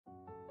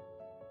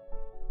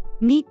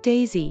Meet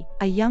Daisy,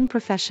 a young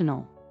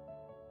professional.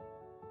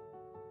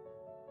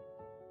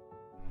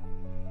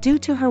 Due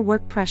to her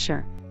work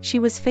pressure, she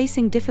was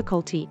facing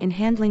difficulty in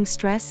handling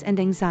stress and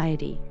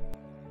anxiety.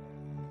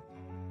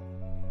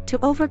 To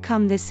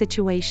overcome this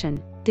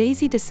situation,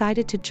 Daisy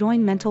decided to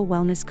join mental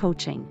wellness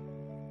coaching.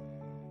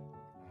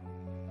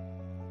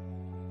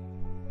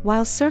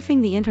 While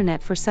surfing the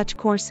internet for such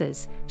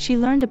courses, she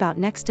learned about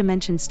Next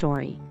Dimension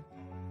Story.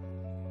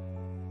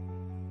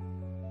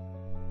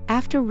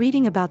 After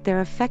reading about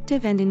their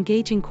effective and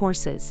engaging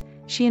courses,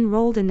 she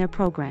enrolled in their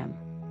program.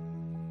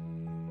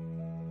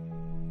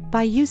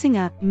 By using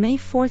a May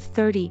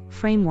 4th-30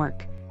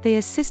 framework, they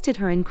assisted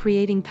her in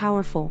creating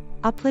powerful,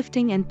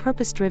 uplifting and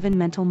purpose-driven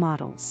mental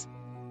models.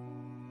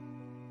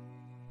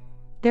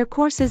 Their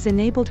courses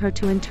enabled her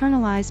to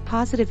internalize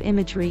positive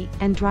imagery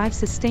and drive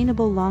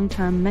sustainable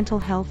long-term mental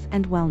health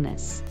and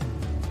wellness.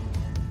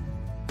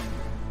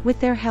 With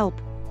their help,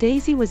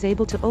 Daisy was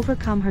able to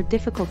overcome her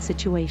difficult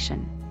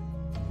situation.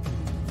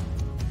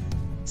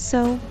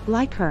 So,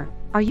 like her,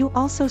 are you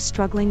also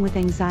struggling with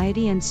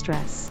anxiety and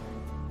stress?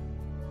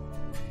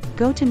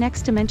 Go to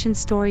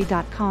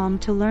nextdimensionstory.com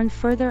to learn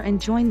further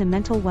and join the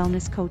mental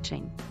wellness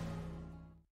coaching.